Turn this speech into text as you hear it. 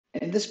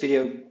In this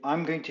video,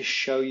 I'm going to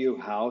show you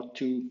how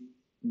to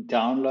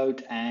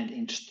download and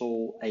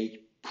install a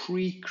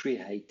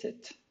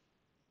pre-created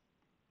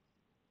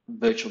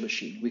virtual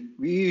machine.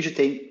 We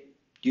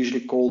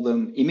usually call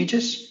them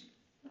images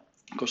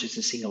because it's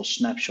a single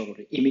snapshot or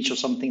an image or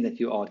something that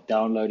you are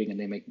downloading and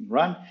then making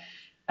run.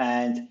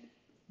 And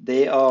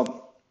there are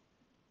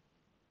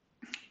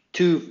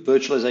two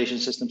virtualization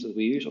systems that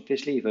we use,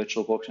 obviously,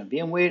 VirtualBox and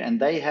VMware, and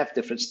they have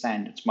different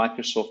standards.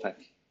 Microsoft have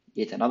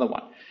yet another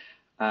one.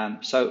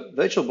 So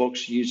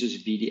VirtualBox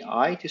uses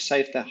VDI to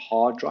save the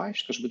hard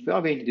drives, because what we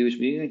are going to do is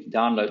we're going to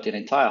download an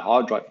entire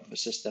hard drive of a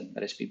system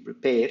that has been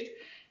prepared,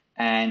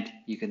 and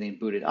you can then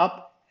boot it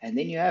up, and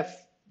then you have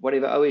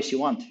whatever OS you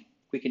want,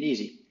 quick and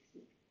easy.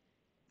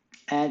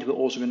 And we're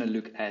also going to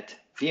look at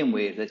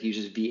VMware that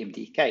uses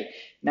VMDK.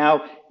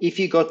 Now, if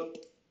you got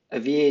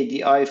a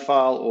VDI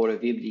file or a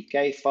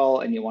VMDK file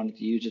and you wanted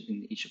to use it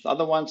in each of the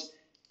other ones,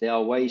 there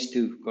are ways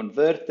to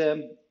convert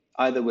them,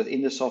 either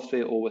within the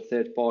software or with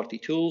third-party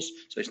tools.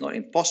 So it's not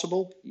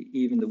impossible.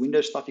 Even the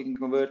Windows stuff you can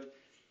convert.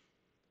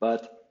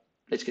 But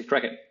let's get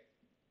cracking.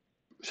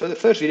 So the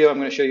first video I'm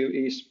going to show you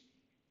is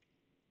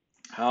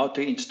how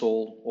to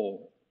install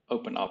or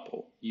open up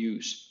or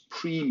use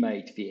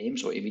pre-made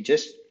VMs or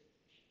images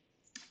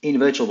in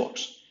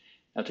VirtualBox.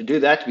 Now to do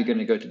that, we're going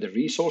to go to the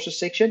resources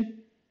section,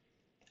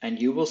 and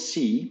you will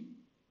see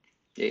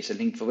there's a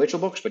link for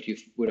VirtualBox, but you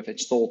would have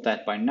installed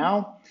that by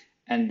now.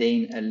 And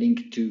then a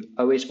link to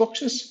OS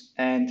boxes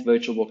and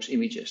VirtualBox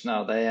images.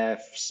 Now they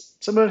have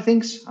similar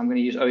things. I'm going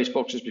to use OS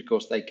boxes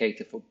because they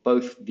cater for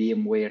both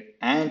VMware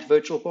and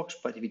VirtualBox.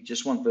 But if you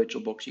just want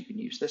VirtualBox, you can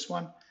use this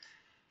one.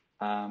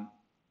 I'm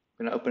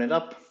going to open it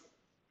up.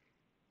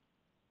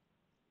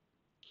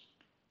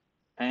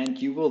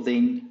 And you will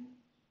then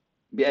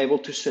be able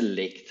to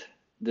select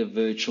the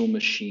virtual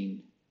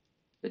machine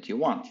that you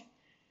want.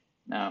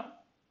 Now,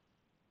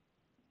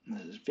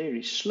 this is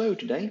very slow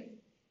today.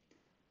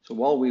 So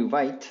while we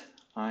wait,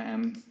 I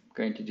am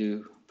going to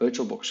do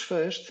VirtualBox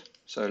first.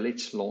 So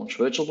let's launch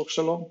VirtualBox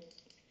along.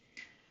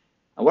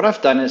 And what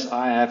I've done is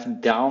I have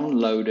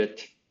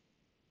downloaded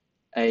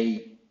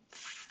a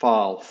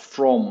file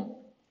from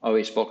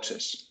OS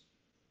boxes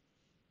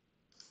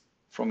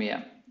from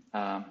here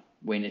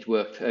when it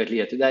worked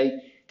earlier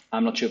today.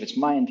 I'm not sure if it's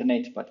my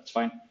internet, but it's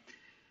fine.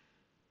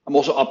 I'm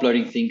also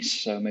uploading things,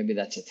 so maybe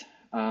that's it.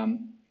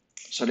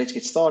 So let's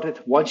get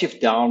started. Once you've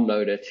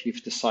downloaded,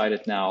 you've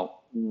decided now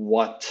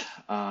what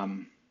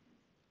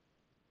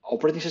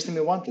operating system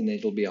you want, and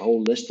it'll be a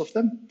whole list of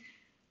them.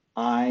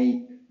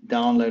 I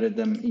downloaded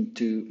them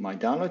into my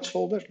downloads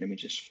folder. Let me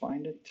just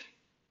find it.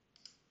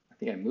 I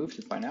think I moved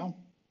it by now.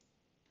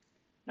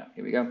 No,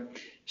 here we go.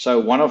 So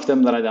one of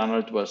them that I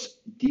downloaded was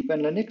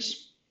Deepin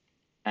Linux,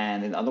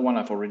 and the other one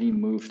I've already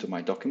moved to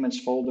my documents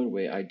folder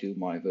where I do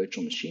my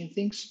virtual machine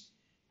things,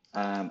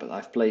 but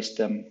I've placed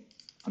them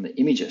on the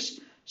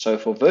images. So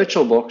for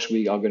VirtualBox,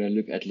 we are going to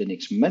look at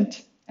Linux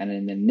Mint. And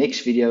in the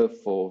next video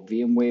for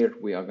VMware,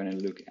 we are going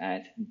to look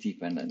at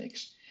Deepin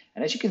Linux.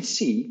 And as you can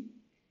see,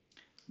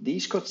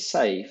 these got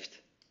saved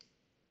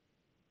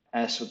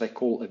as what they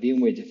call a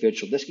VMware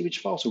virtual disk image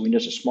file. So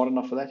Windows is smart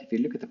enough for that. If you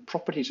look at the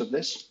properties of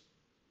this,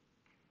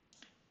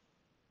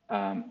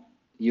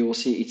 you will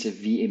see it's a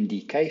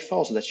VMDK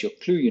file. So that's your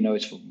clue. You know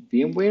it's for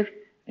VMware.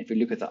 And if you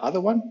look at the other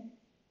one,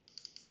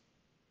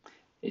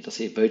 it'll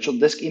say virtual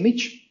disk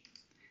image.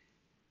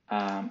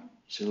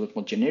 It's a little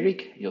more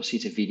generic. You'll see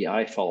it's a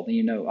VDI file. Then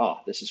you know,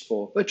 this is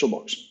for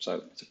VirtualBox.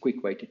 So it's a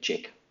quick way to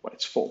check what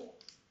it's for.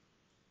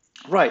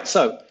 Right,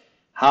 so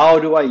how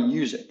do I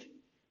use it?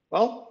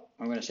 Well,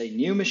 I'm going to say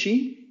new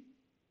machine.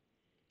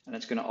 And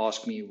it's going to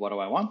ask me, what do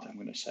I want? I'm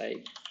going to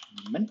say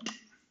Mint.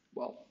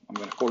 Well, I'm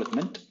going to call it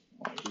Mint,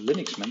 or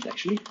Linux Mint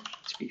actually.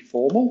 Let's be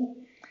formal.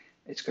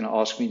 It's going to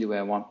ask me, do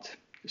I want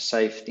to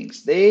save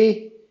things there?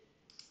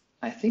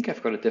 I think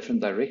I've got a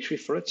different directory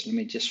for it. So let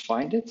me just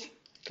find it.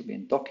 It'll be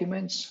in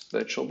Documents,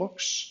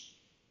 VirtualBox,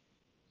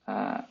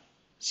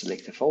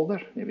 select a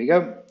folder. There we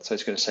go. So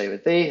it's going to save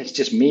it there. It's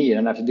just me. You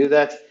don't have to do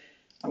that.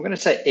 I'm going to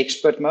say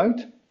expert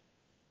mode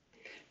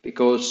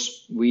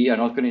because we are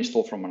not going to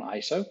install from an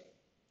ISO.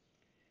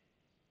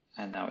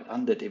 And now it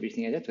undid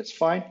everything I did. That's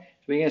fine.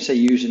 So we're going to say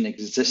use an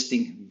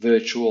existing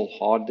virtual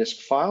hard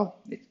disk file.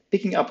 It's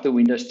picking up the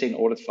Windows 10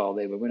 audit file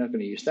there, but we're not going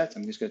to use that.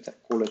 I'm just going to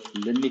call it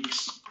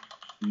Linux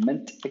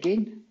Mint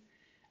again.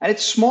 And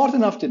it's smart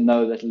enough to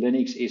know that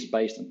Linux is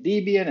based on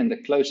Debian, and the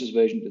closest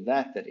version to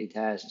that it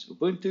has is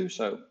Ubuntu,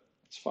 so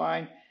it's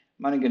fine.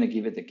 I'm only going to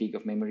give it a gig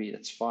of memory,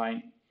 that's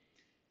fine.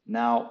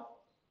 Now,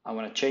 I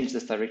want to change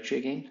this directory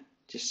again,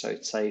 just so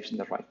it saves in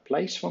the right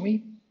place for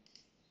me.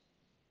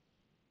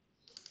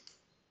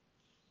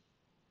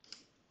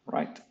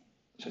 Right,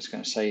 so it's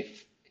going to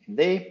save in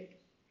there.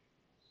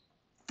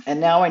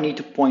 And now I need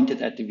to point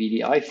it at the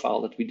VDI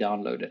file that we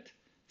downloaded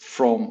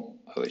from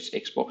OS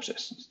X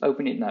boxes. Let's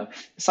open it now.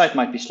 The site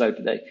might be slow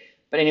today,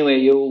 but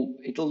anyway,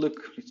 it'll look.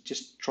 Let's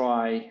just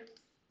try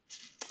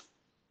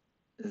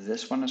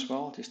this one as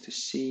well, just to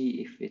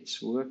see if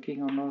it's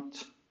working or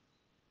not.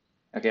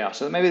 Okay,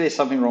 so maybe there's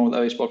something wrong with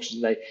OS boxes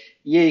today.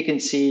 Here you can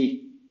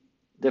see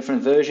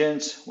different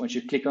versions. Once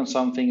you click on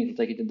something, it'll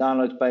take you to the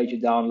download page. You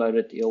download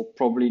it. You'll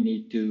probably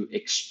need to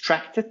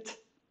extract it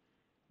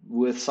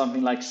with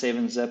something like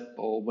 7-zip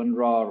or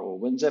WinRAR or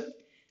WinZip,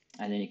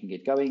 and then you can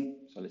get going.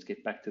 So let's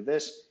get back to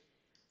this.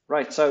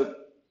 Right, so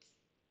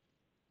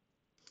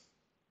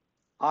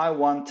I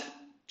want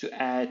to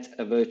add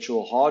a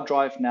virtual hard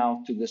drive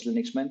now to this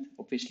Linux Mint.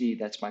 Obviously,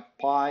 that's my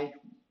Pi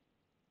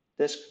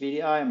disk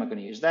VDI. I'm not going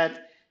to use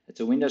that. It's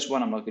a Windows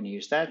one. I'm not going to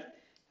use that.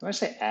 I'm going to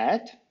say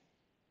add.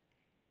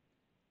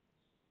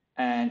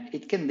 And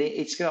it's going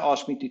to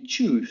ask me to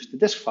choose the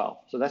disk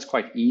file. So that's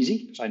quite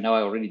easy because I know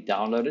I already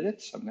downloaded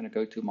it. So I'm going to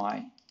go to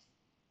my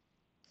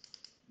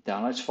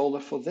downloads folder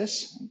for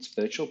this. It's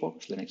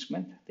VirtualBox Linux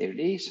Mint. There it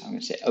is. I'm going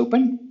to say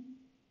open.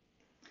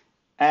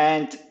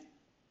 And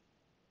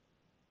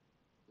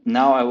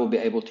now I will be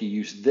able to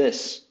use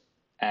this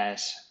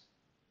as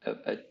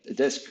a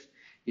disk.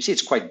 You see,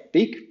 it's quite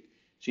big,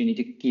 so you need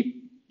to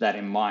keep that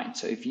in mind.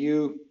 So if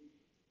you,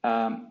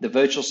 the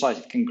virtual size,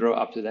 it can grow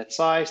up to that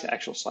size. The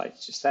actual size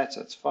is just that,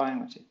 so it's fine.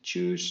 Let's say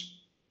choose.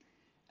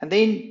 And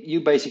then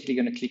you're basically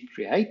going to click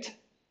create.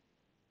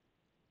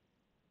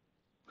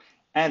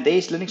 And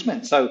there's Linux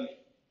Mint. So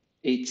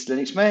it's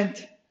Linux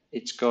Mint.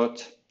 It's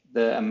got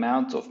the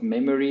amount of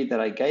memory that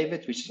I gave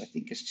it, which is, I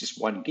think is just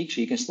 1 gig.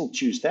 So you can still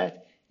choose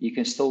that. You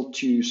can still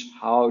choose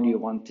how do you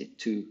want it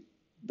to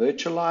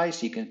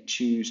virtualize. You can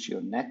choose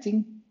your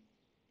netting.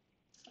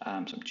 So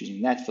I'm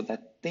choosing that for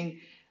that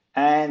thing.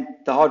 And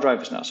the hard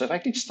drive is now. So if I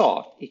click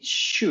start, it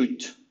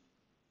should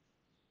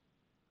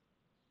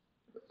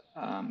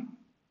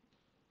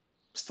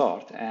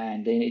start,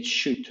 and then it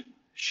should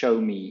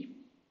show me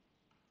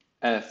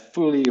a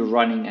fully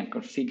running and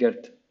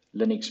configured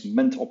Linux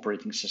Mint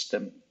operating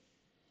system.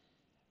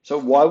 So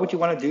why would you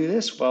want to do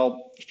this?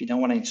 Well, if you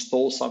don't want to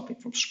install something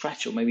from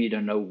scratch, or maybe you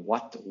don't know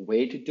what or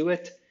where to do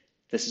it,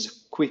 this is a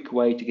quick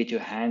way to get your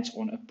hands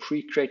on a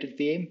pre-created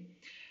VM.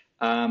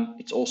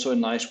 It's also a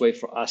nice way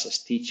for us as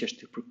teachers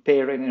to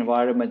prepare an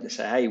environment and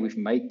say, hey, we've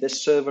made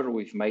this server,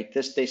 we've made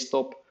this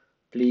desktop,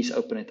 please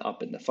open it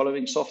up in the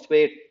following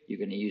software. You're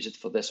going to use it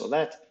for this or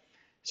that.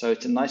 So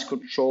it's a nice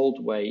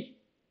controlled way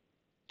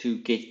to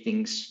get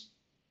things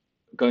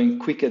going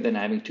quicker than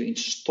having to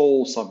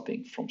install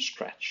something from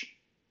scratch.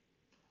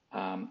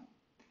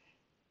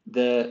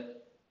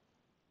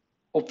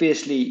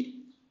 Obviously,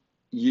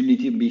 you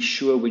need to be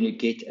sure when you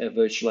get a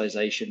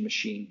virtualization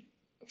machine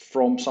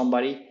from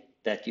somebody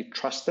that you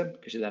trust them,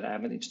 because that I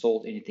haven't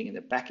installed anything in the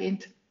back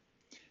end.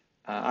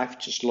 I've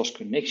just lost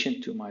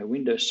connection to my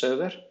Windows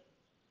server.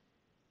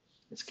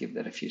 Let's give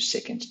that a few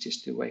seconds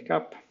just to wake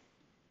up.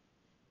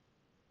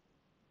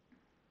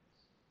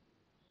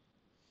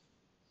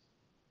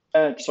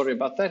 Sorry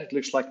about that. It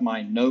looks like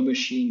my No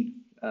Machine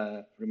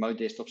remote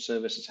desktop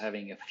service is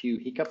having a few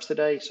hiccups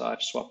today, so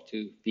I've swapped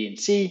to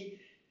VNC.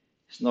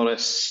 It's not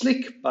as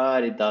slick,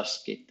 but it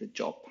does get the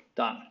job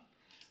done.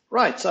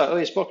 Right, so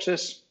OS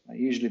boxes.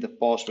 Usually the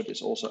password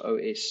is also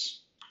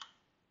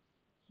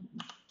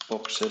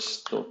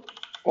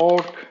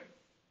osboxes.org.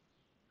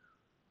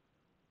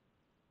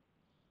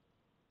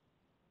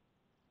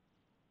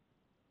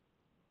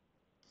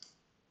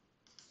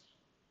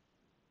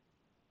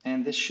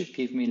 And this should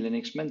give me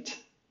Linux Mint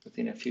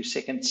within a few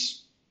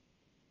seconds.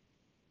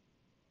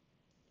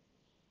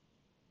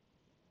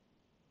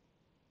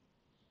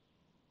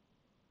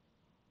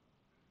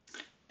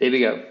 There we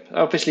go.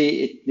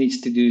 Obviously, it needs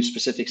to do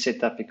specific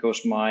setup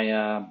because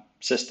my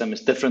system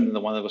is different than the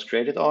one that was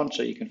created on.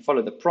 So you can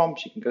follow the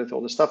prompts, you can go through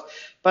all the stuff.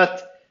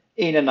 But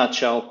in a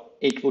nutshell,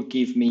 it will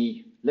give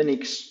me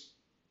Linux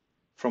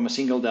from a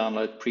single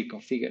download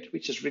pre-configured,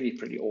 which is really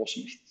pretty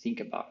awesome if you think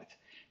about it.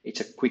 It's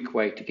a quick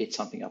way to get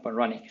something up and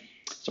running.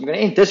 So I'm going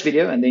to end this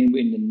video, and then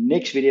in the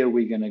next video,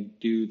 we're going to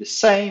do the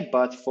same,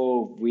 but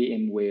for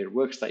VMware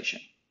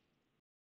Workstation.